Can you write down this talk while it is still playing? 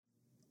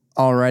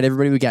All right,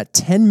 everybody, we got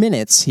 10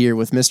 minutes here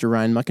with Mr.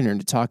 Ryan Muckenhirn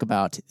to talk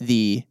about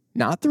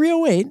not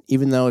 308,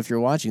 even though if you're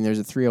watching, there's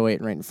a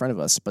 308 right in front of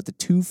us, but the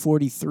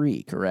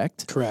 243,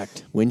 correct?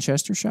 Correct.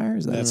 Winchestershire,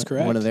 is that That's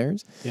correct. One of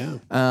theirs? Yeah.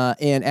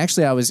 And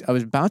actually, I was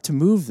about to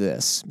move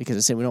this because I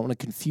said we don't want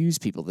to confuse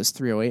people, this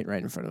 308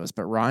 right in front of us,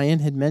 but Ryan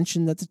had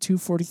mentioned that the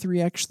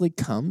 243 actually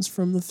comes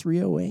from the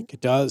 308. It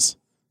does.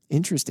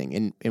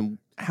 Interesting. And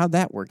how'd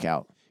that work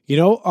out? You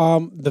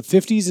know, the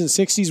 50s and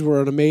 60s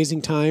were an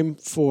amazing time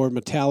for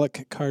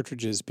metallic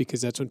cartridges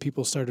because that's when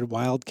people started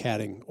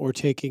wildcatting or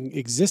taking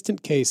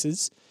existent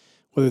cases,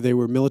 whether they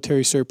were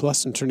military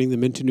surplus and turning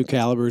them into new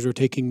calibers or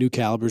taking new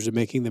calibers and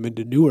making them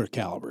into newer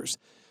calibers.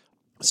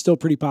 Still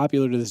pretty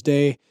popular to this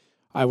day.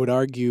 I would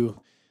argue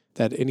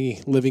that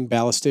any living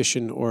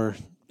ballistician or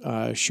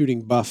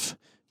shooting buff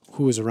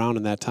who was around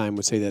in that time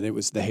would say that it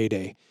was the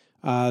heyday.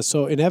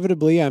 So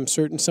inevitably, I'm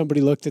certain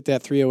somebody looked at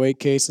that 308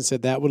 case and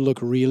said that would look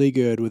really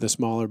good with a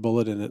smaller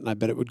bullet in it, and I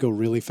bet it would go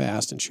really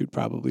fast and shoot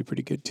probably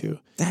pretty good too.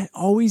 That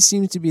always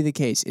seems to be the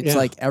case. It's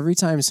like every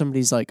time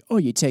somebody's like, oh,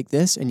 you take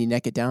this and you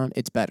neck it down,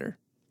 it's better.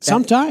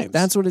 Sometimes.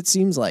 That's what it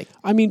seems like.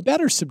 I mean,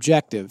 better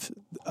subjective.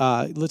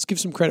 Let's give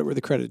some credit where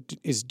the credit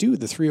is due.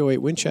 The 308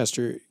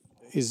 Winchester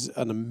is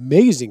an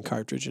amazing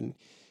cartridge and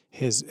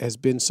has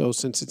been so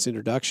since its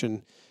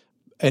introduction.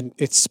 And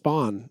its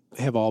spawn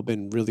have all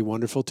been really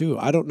wonderful, too.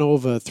 I don't know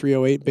of a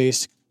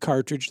 308-based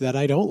cartridge that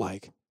I don't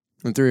like.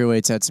 And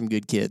 308's had some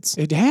good kids.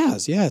 It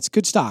has, yeah. It's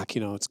good stock,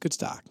 it's good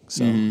stock.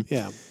 So,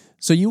 yeah.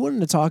 So you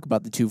wanted to talk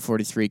about the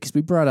 243 because we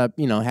brought up,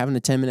 having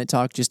a 10-minute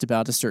talk just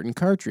about a certain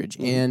cartridge.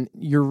 Mm-hmm. And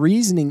your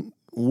reasoning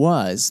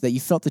was that you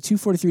felt the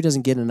 243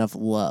 doesn't get enough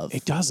love.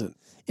 It doesn't.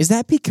 Is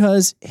that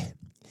because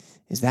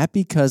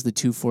the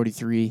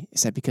 243,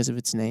 is that because of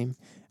its name?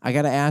 I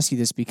got to ask you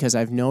this because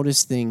I've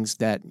noticed things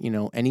that,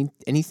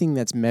 anything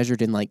that's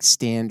measured in like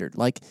standard,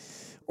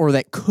 or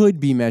that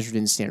could be measured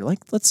in standard, like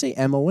let's say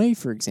MOA,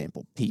 for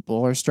example.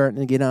 People are starting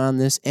to get on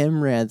this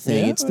MRAD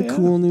thing. It's the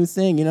cool new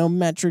thing.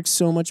 Metric's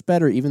so much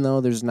better, even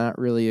though there's not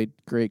really a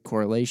great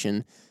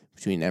correlation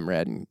between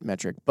MRAD and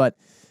metric. But,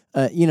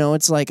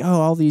 it's like,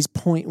 all these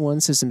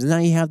 0.1 systems. And now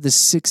you have the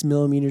 6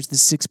 millimeters, the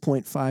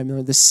 6.5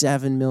 millimeters, the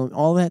 7 millimeters,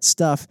 all that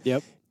stuff.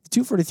 Yep. The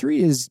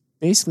 243 is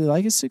basically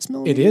like a 6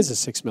 millimeter. It is a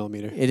 6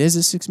 millimeter. It is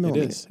a 6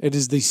 millimeter. It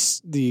is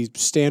the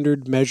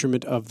standard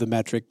measurement of the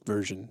metric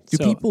version. Do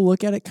people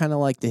look at it kind of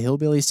like the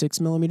hillbilly 6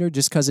 millimeter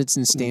just because it's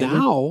in standard?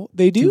 Now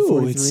they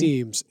do, it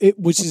seems.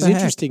 Which is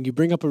interesting. You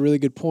bring up a really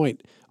good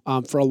point.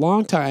 For a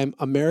long time,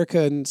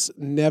 Americans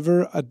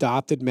never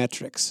adopted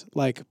metrics,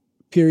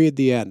 period,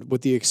 the end,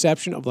 with the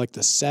exception of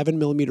the 7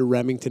 millimeter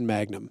Remington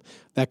Magnum.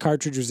 That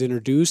cartridge was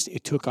introduced.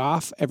 It took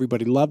off.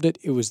 Everybody loved it.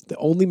 It was the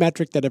only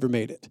metric that ever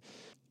made it.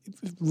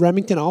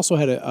 Remington also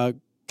had a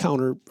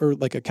counter, or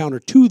a counter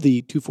to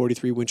the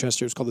 243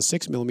 Winchester. It was called the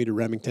 6 millimeter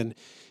Remington.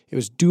 It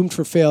was doomed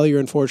for failure,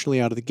 unfortunately,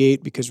 out of the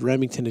gate because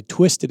Remington had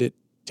twisted it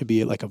to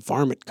be like a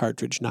varmint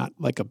cartridge, not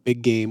like a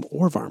big game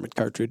or varmint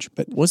cartridge.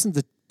 But wasn't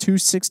the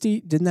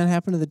 260? Didn't that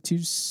happen to the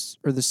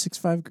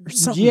 6.5 or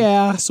something?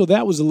 Yeah, so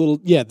that was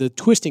the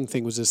twisting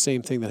thing was the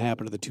same thing that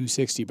happened to the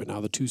 260, but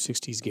now the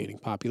 260 is gaining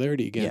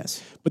popularity again.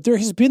 Yes. But there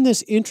has been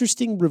this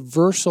interesting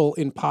reversal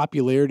in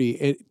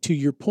popularity, to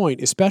your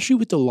point, especially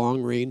with the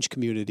long-range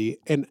community.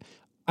 And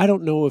I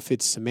don't know if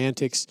it's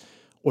semantics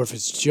or if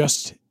it's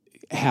just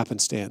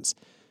happenstance.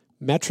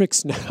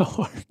 Metrics now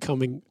are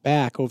coming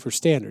back over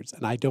standards,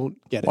 and I don't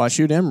get it. Well, I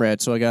shoot MRAD,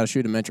 so I got to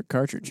shoot a metric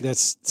cartridge.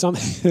 That's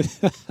something.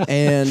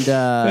 And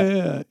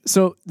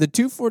so the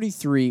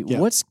 243,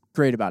 what's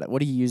great about it?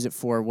 What do you use it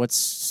for?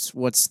 What's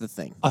the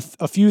thing?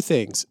 A few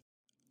things.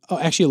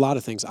 Actually, a lot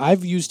of things.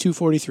 I've used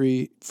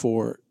 243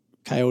 for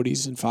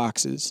coyotes and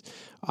foxes,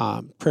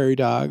 prairie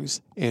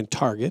dogs, and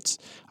targets.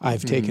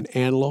 I've taken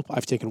antelope.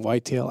 I've taken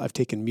whitetail. I've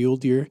taken mule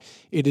deer.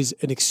 It is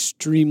an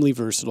extremely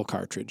versatile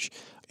cartridge.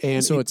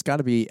 And so it's got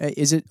to be,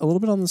 is it a little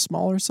bit on the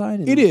smaller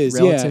side? It is,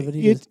 relativity?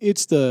 Yeah.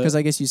 It's the... Because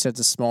I guess you said it's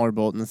a smaller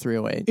bolt than the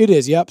 308. It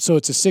is, yep. So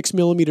it's a 6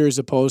 millimeter as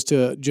opposed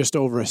to just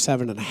over a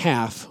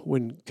 7.5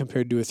 when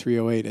compared to a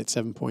 308 at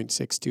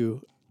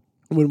 7.62.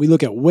 When we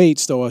look at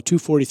weights, though, a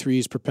 243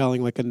 is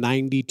propelling like a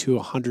 90 to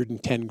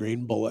 110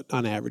 grain bullet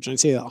on average. And I'd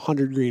say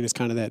 100 grain is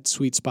kind of that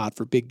sweet spot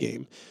for big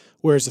game.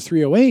 Whereas the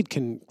 308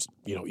 can,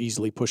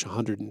 easily push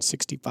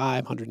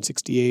 165,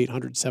 168,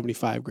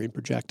 175 grain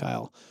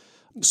projectile.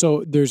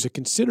 So there's a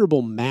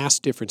considerable mass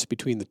difference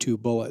between the two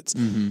bullets.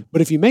 Mm-hmm.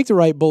 But if you make the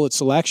right bullet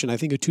selection, I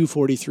think a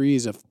 243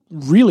 is a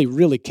really,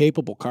 really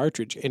capable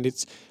cartridge. And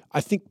it's,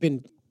 I think,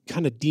 been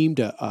kind of deemed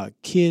a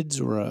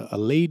kid's or a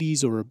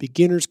lady's or a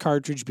beginner's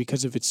cartridge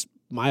because of its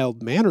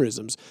mild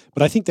mannerisms.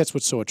 But I think that's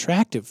what's so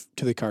attractive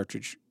to the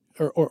cartridge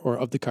or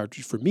of the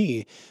cartridge for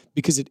me,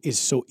 because it is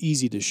so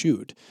easy to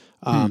shoot.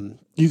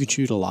 You can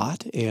shoot a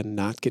lot and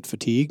not get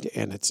fatigued,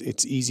 and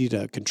it's easy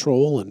to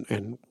control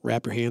and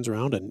wrap your hands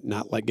around and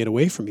not let get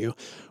away from you.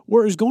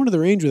 Whereas going to the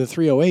range with a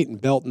 308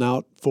 and belting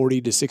out 40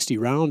 to 60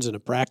 rounds in a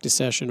practice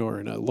session or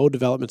in a low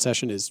development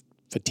session is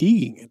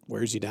fatiguing. It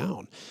wears you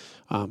down.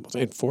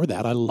 And for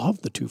that, I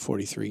love the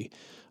 243.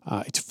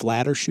 It's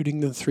flatter shooting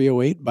than the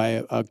 308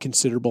 by a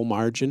considerable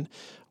margin.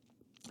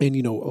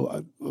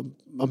 And,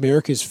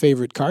 America's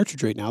favorite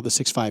cartridge right now, the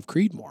 6.5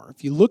 Creedmoor.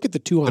 If you look at the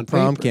two on The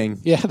Prom paper, King.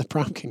 Yeah, the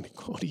Prom King.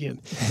 Quote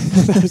Ian.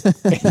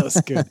 That was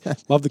good.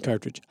 Love the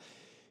cartridge.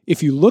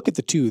 If you look at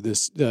the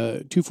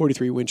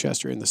 243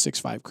 Winchester and the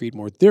 6.5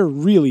 Creedmoor, they're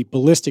really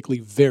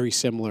ballistically very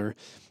similar,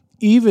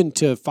 even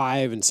to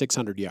 500 and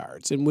 600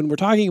 yards. And when we're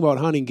talking about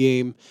hunting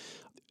game,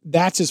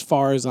 that's as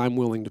far as I'm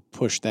willing to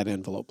push that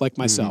envelope. Like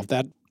myself,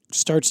 that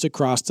starts to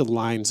cross the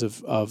lines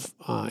of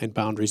and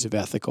boundaries of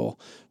ethical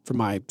for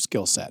my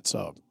skill set.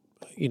 So,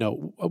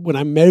 when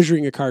I'm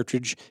measuring a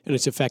cartridge and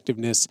its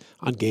effectiveness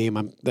on game,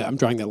 I'm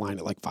drawing that line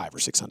at like 500 or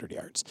 600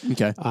 yards.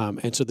 Okay.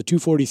 And so the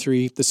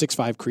 243, the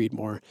 6.5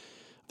 Creedmoor,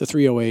 the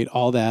 308,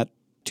 all that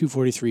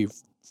 243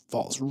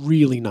 falls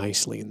really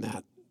nicely in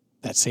that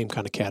same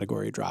kind of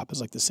category drop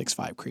as like the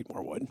 6.5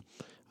 Creedmoor would.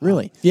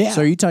 Really? Yeah.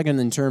 So are you talking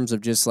in terms of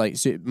just like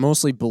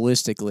mostly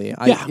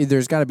ballistically?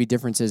 There's got to be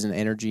differences in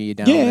energy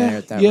down there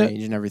at that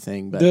range and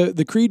everything. But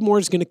the Creedmoor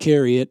is going to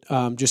carry it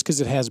just because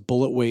it has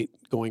bullet weight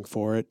going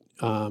for it,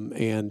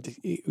 and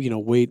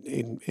weight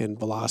and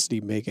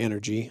velocity make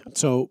energy.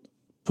 So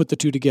put the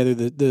two together,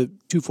 the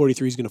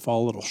 243 is going to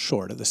fall a little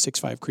short of the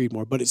 6.5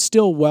 Creedmoor, but it's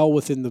still well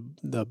within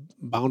the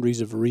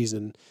boundaries of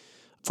reason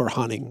for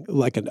hunting,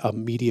 like a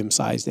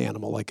medium-sized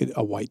animal, like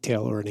a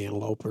whitetail or an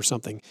antelope or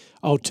something,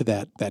 out to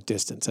that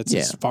distance. That's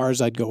as far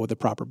as I'd go with the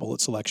proper bullet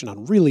selection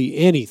on really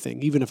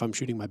anything, even if I'm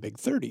shooting my big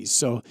 30s.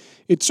 So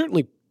it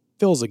certainly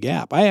fills a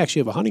gap. I actually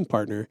have a hunting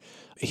partner.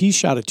 He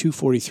shot a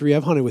 243.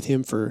 I've hunted with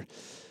him for,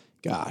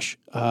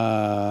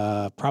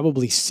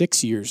 probably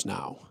 6 years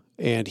now.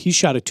 And he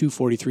shot a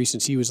 243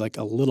 since he was like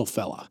a little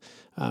fella.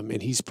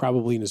 And he's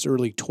probably in his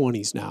early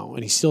 20s now.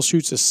 And he still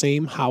shoots the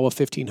same Howa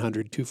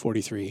 1500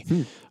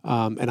 243.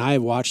 And I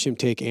have watched him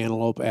take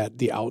antelope at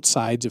the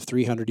outsides of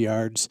 300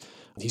 yards.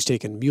 He's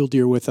taken mule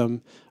deer with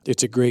him.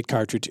 It's a great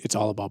cartridge. It's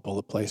all about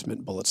bullet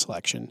placement, bullet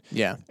selection.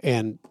 Yeah.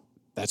 And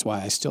that's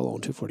why I still own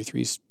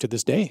 243s to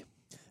this day.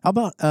 How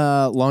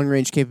about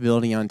long-range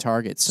capability on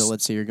target? So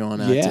let's say you're going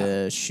out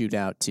to shoot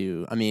out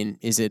to,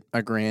 is it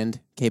a grand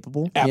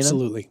capable?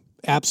 Absolutely.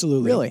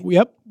 Absolutely. Really?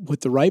 Yep.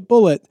 With the right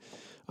bullet,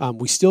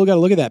 we still got to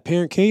look at that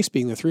parent case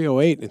being the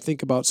 308 and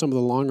think about some of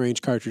the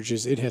long-range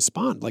cartridges it has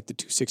spawned, like the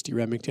 260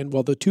 Remington.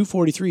 Well, the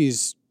 243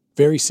 is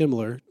very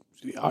similar.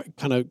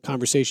 Kind of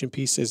conversation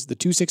piece is the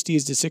 260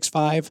 is to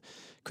 6.5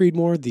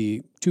 Creedmoor, the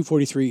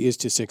 243 is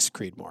to 6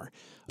 Creedmoor.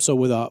 So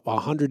with a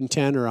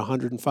 110 or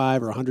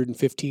 105 or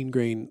 115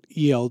 grain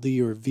ELD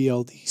or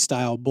VLD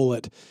style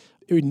bullet,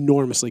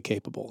 enormously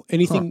capable.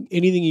 Anything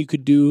you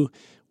could do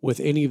with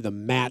any of the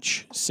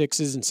match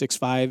 6s and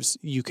 6.5s,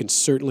 you can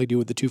certainly do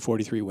with the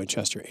 243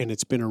 Winchester, and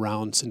it's been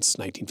around since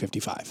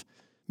 1955.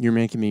 You're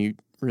making me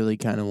really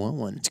kind of want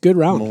one. It's a good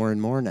round. More and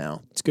more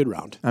now. It's a good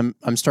round.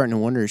 I'm starting to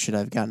wonder, should I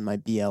have gotten my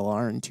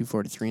BLR in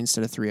 243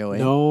 instead of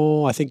 308?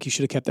 No, I think you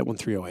should have kept that one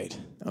 308.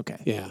 Okay.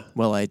 Yeah.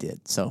 Well, I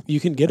did. So you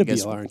can get a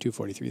BLR in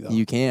 243 though.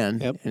 You can.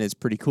 Yep. And it's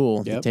pretty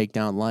cool to take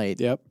down light.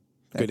 Yep.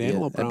 Good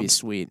antelope round. That'd be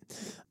sweet.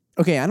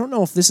 Okay, I don't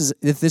know if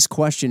this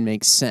question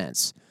makes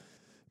sense,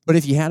 but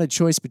if you had a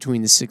choice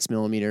between the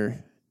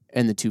 6mm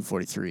and the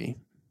 243,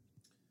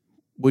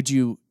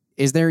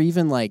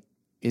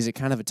 is it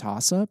kind of a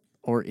toss-up?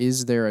 Or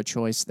is there a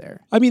choice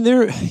there?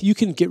 You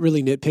can get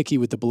really nitpicky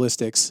with the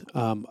ballistics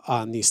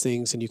on these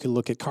things, and you can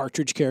look at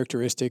cartridge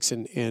characteristics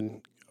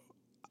and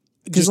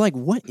because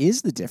what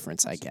is the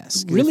difference? I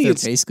guess really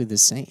it's basically the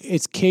same.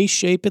 It's case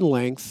shape and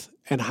length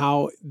and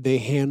how they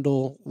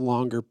handle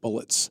longer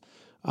bullets.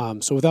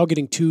 So without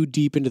getting too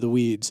deep into the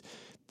weeds,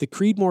 the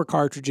Creedmoor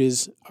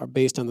cartridges are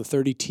based on the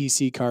 30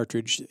 TC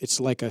cartridge.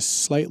 It's like a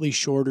slightly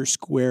shorter,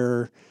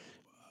 squarer,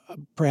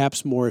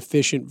 perhaps more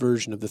efficient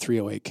version of the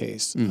 308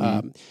 case.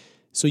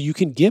 So you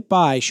can get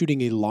by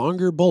shooting a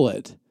longer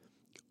bullet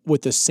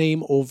with the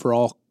same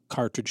overall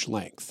cartridge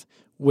length,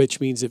 which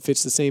means it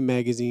fits the same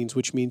magazines,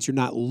 which means you're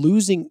not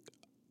losing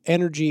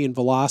energy and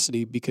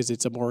velocity because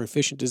it's a more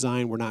efficient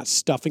design. We're not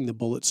stuffing the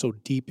bullet so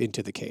deep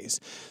into the case.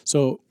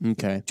 So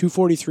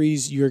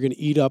 243s, you're going to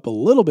eat up a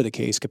little bit of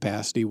case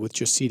capacity with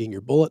just seating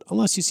your bullet,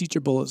 unless you seat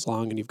your bullets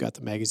long and you've got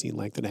the magazine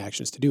length and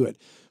actions to do it.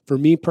 For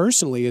me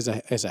personally, as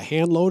a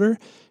hand loader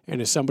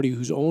and as somebody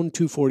who's owned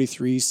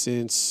 243s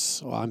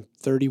since, I'm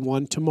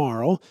 31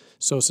 tomorrow,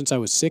 so since I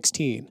was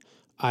 16,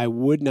 I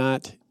would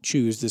not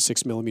choose the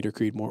 6mm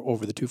Creedmoor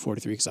over the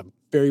 243 because I'm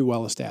very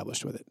well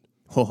established with it.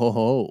 Ho, ho,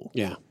 ho.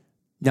 Yeah.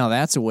 Now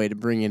that's a way to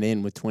bring it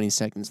in with 20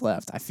 seconds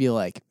left. I feel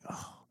like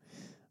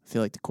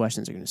the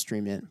questions are going to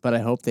stream in, but I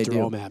hope they do.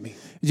 Throw them at me.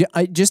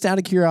 Just out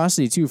of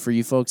curiosity, too, for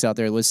you folks out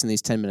there listening to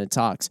these 10-minute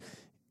talks,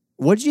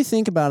 what did you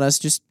think about us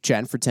just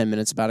chatting for 10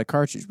 minutes about a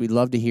cartridge? We'd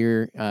love to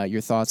hear your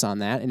thoughts on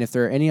that. And if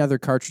there are any other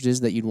cartridges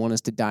that you'd want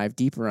us to dive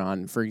deeper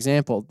on, for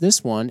example,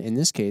 this one, in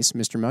this case,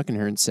 Mr.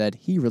 Muckenhirn said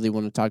he really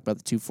wanted to talk about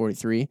the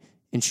 243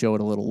 and show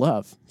it a little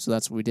love. So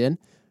that's what we did.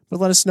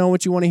 But let us know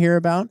what you want to hear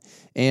about,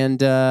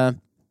 and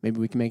maybe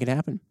we can make it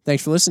happen.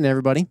 Thanks for listening,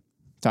 everybody.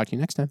 Talk to you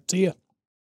next time. See ya.